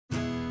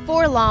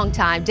For a long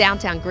time,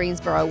 downtown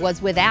Greensboro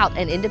was without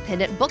an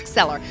independent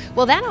bookseller.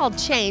 Well, that all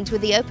changed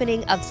with the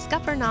opening of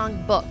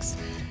Scuppernong Books.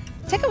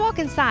 Take a walk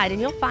inside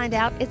and you'll find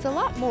out it's a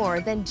lot more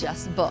than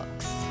just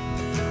books.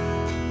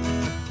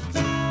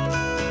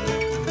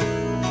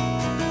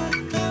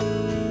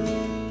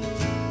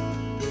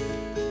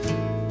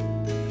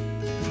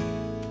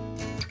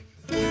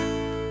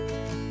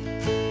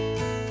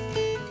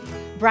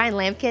 Brian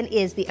Lampkin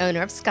is the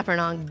owner of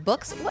Scuppernong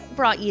Books. What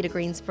brought you to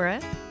Greensboro?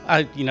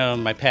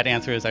 My pat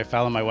answer is I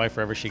follow my wife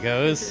wherever she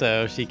goes.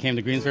 So she came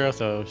to Greensboro,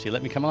 so she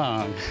let me come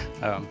along.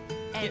 And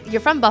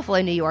you're from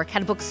Buffalo, New York,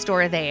 had a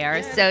bookstore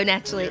there, so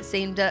naturally it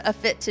seemed a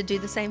fit to do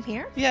the same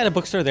here? Yeah, I had a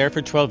bookstore there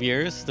for 12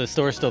 years. The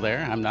store's still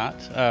there, I'm not.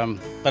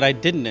 But I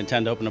didn't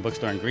intend to open a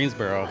bookstore in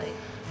Greensboro. Right.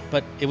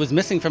 But it was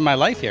missing from my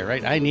life here,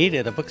 right? I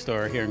needed a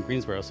bookstore here in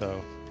Greensboro,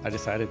 so I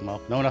decided,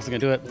 well, no one else is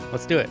going to do it.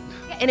 Let's do it.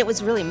 Yeah, and it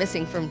was really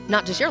missing from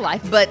not just your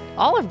life, but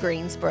all of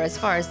Greensboro as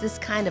far as this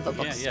kind of a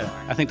bookstore.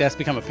 Yeah. I think that's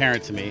become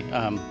apparent to me.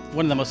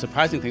 One of the most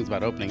surprising things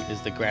about opening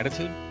is the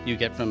gratitude you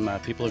get from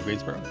people in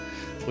Greensboro,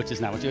 which is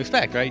not what you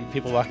expect, right?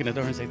 People walk in the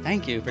door and say,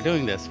 thank you for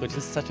doing this, which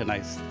is such a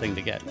nice thing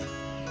to get.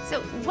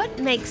 So what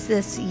makes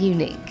this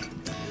unique?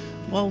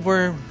 Well,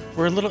 we're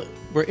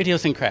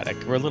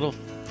idiosyncratic. We're a little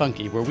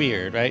funky, we're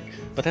weird, right?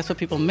 But that's what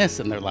people miss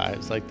in their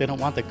lives. Like, they don't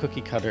want the cookie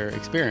cutter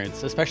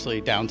experience,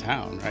 especially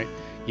downtown, right?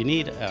 You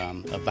need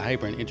a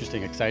vibrant,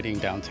 interesting, exciting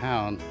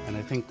downtown, and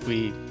I think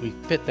we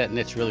fit that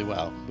niche really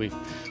well.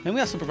 And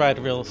we also provide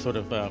a real sort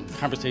of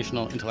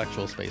conversational,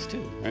 intellectual space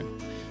too, right?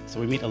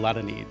 So we meet a lot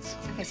of needs.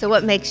 Okay, so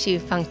what makes you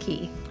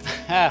funky?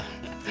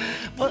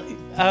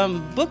 Well,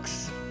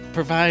 books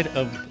provide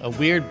a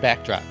weird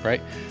backdrop,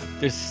 right?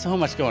 There's so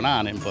much going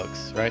on in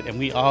books, right? And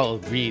we all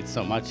read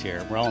so much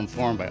here. We're all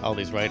informed by all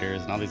these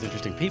writers and all these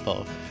interesting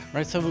people,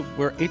 right? So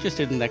we're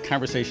interested in that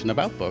conversation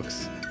about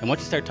books. And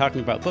once you start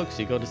talking about books,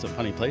 you go to some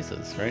funny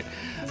places, right?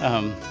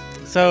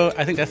 So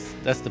I think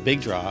that's the big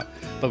draw.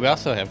 But we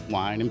also have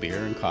wine and beer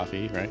and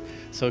coffee, right?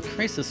 So it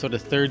creates this sort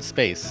of third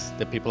space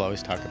that people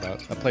always talk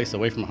about, a place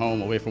away from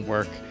home, away from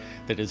work,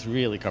 that is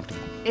really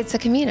comfortable. It's a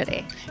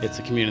community. It's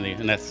a community,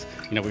 and that's,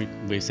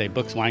 we say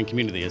books, wine,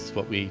 community is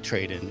what we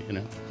trade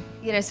in,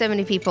 So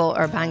many people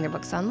are buying their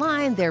books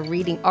online, they're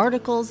reading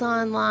articles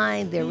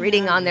online, they're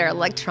reading on their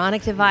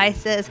electronic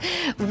devices.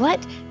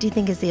 What do you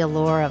think is the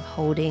allure of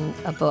holding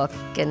a book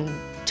and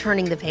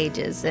turning the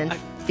pages and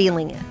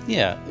feeling it?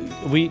 Yeah,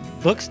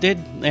 books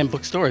and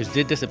bookstores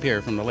did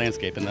disappear from the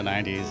landscape in the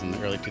 90s and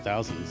the early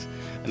 2000s.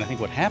 And I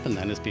think what happened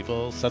then is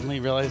people suddenly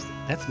realized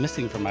that's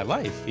missing from my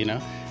life,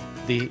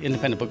 The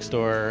independent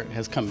bookstore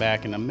has come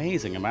back in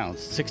amazing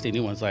amounts, 60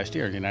 new ones last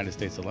year in the United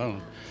States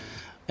alone.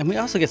 And we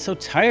also get so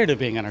tired of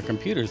being on our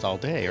computers all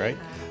day, right?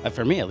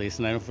 For me, at least,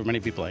 and I know for many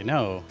people I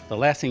know, the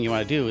last thing you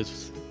want to do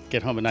is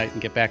get home at night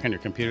and get back on your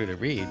computer to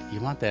read. You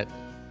want that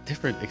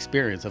different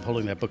experience of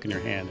holding that book in your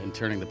hand and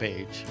turning the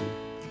page.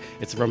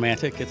 It's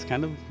romantic. It's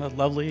kind of a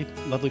lovely,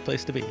 lovely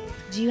place to be.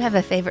 Do you have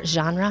a favorite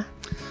genre?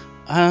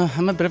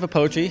 I'm a bit of a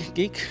poetry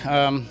geek.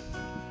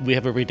 We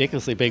have a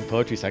ridiculously big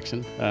poetry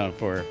section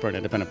for an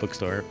independent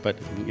bookstore, but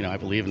I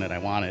believe in it, I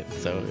want it,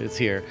 so it's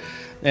here.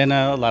 And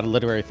a lot of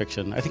literary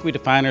fiction. I think we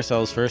define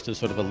ourselves first as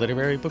sort of a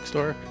literary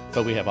bookstore,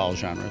 but we have all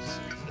genres.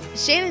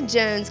 Shannon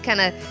Jones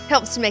kind of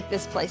helps to make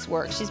this place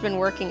work. She's been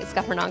working at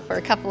Scuppernong for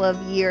a couple of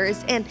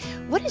years, and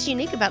what is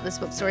unique about this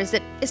bookstore is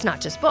that it's not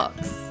just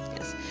books.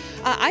 Yes.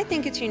 I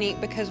think it's unique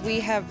because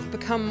we have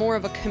become more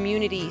of a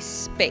community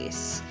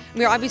space.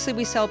 Obviously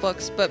we sell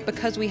books, but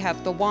because we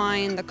have the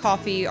wine, the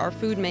coffee, our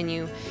food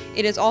menu,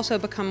 it has also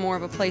become more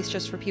of a place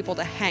just for people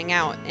to hang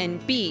out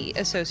and be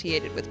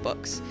associated with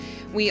books.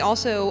 We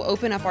also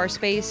open up our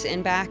space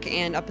in back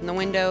and up in the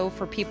window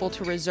for people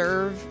to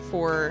reserve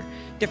for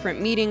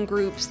different meeting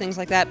groups, things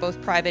like that,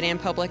 both private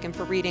and public, and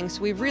for reading.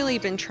 So we've really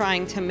been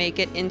trying to make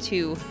it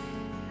into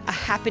a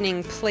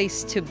happening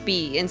place to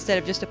be instead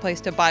of just a place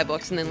to buy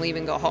books and then leave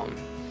and go home.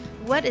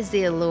 What is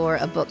the allure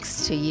of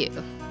books to you?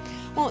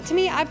 Well, to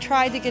me, I've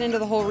tried to get into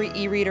the whole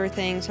e-reader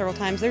thing several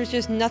times. There's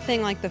just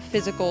nothing like the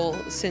physical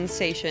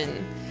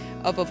sensation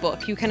of a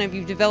book. You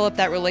develop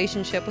that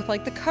relationship with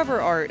like the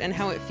cover art and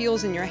how it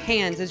feels in your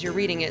hands as you're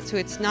reading it. So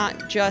it's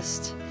not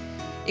just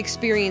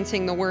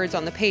experiencing the words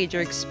on the page,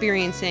 you're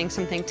experiencing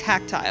something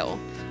tactile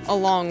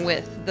along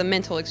with the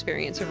mental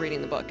experience of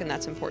reading the book, and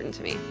that's important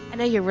to me. I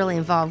know you're really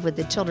involved with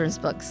the children's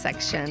books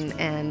section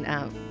and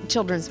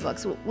children's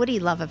books. What do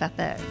you love about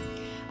those?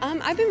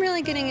 I've been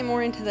really getting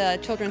more into the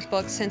children's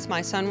books since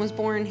my son was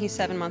born. He's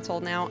 7 months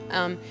old now.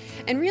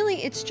 And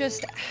really, it's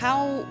just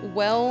how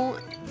well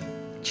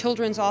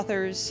children's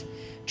authors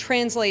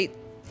translate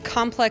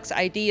complex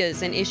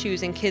ideas and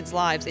issues in kids'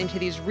 lives into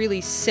these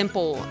really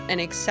simple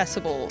and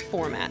accessible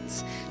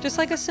formats. Just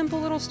like a simple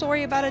little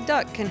story about a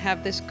duck can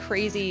have this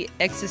crazy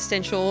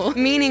existential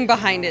meaning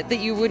behind it that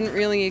you wouldn't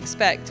really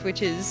expect,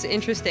 which is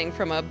interesting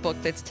from a book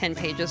that's 10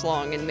 pages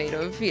long and made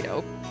of,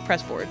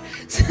 pressboard.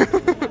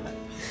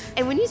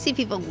 And when you see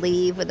people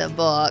leave with a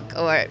book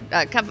or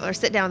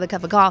sit down with a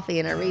cup of coffee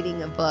and are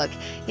reading a book,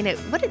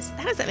 how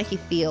does that make you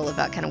feel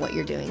about kind of what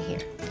you're doing here?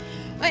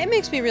 It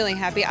makes me really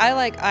happy.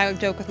 I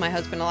joke with my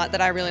husband a lot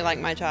that I really like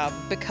my job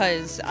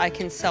because I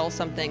can sell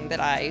something that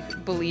I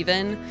believe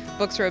in.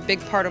 Books are a big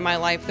part of my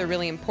life. They're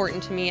really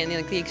important to me, and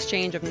the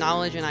exchange of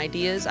knowledge and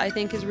ideas I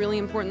think is really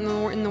important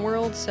in the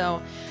world.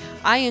 So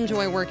I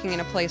enjoy working in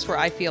a place where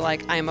I feel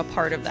like I am a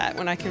part of that,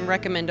 when I can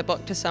recommend a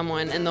book to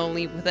someone and they'll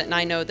leave with it, and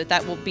I know that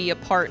that will be a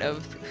part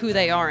of who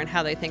they are and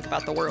how they think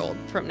about the world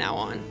from now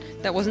on.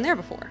 That wasn't there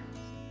before.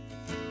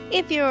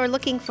 If you're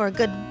looking for a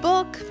good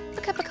book,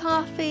 a cup of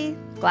coffee,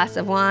 glass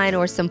of wine,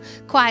 or some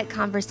quiet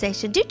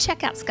conversation, do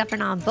check out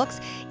Scuppernong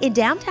Books in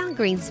downtown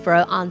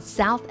Greensboro on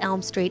South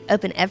Elm Street,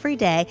 open every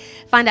day.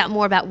 Find out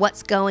more about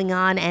what's going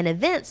on and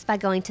events by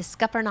going to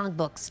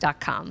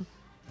scuppernongbooks.com.